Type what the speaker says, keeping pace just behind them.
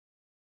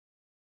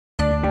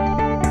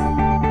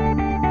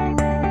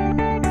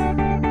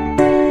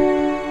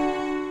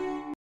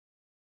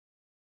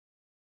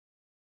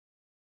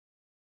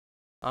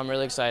I'm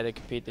really excited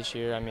to compete this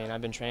year. I mean,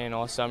 I've been training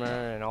all summer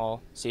and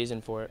all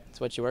season for it.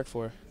 It's what you work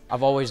for.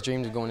 I've always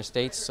dreamed of going to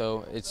states,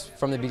 so it's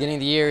from the beginning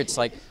of the year, it's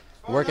like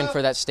working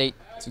for that state,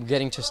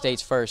 getting to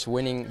states first,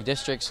 winning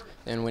districts,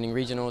 then winning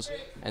regionals,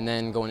 and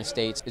then going to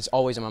states. It's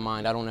always in my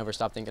mind. I don't ever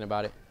stop thinking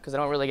about it. Because I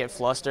don't really get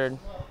flustered.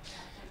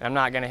 I'm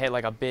not going to hit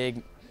like a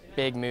big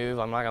move.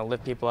 I'm not going to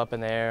lift people up in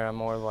the air. I'm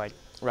more like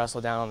wrestle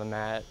down on the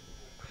mat.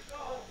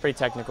 Pretty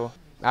technical.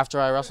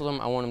 After I wrestle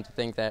them, I want them to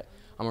think that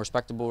I'm a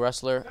respectable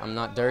wrestler. I'm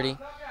not dirty.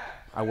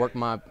 I work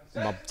my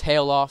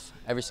tail off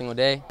every single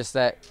day. Just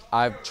that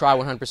I try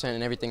 100%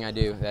 in everything I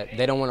do, that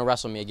they don't want to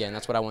wrestle me again.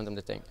 That's what I want them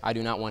to think. I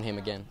do not want him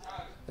again.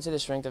 I'd say the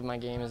strength of my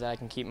game is that I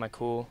can keep my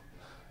cool.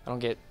 I don't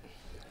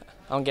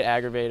get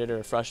aggravated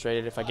or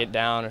frustrated if I get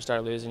down or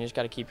start losing. You just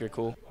got to keep your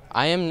cool.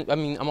 I'm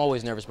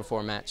always nervous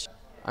before a match.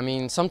 I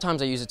mean,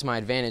 sometimes I use it to my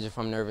advantage if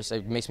I'm nervous.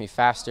 It makes me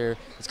faster.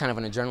 It's kind of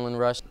an adrenaline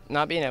rush.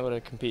 Not being able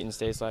to compete in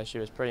states last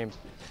year was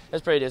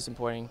pretty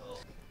disappointing.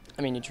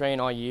 I mean, you train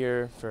all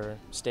year for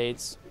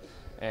states,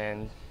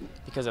 and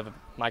because of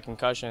my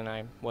concussion,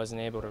 I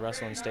wasn't able to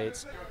wrestle in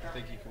states. You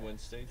think you can win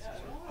states?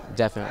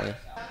 Definitely.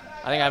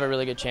 I think I have a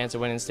really good chance of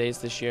winning states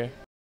this year.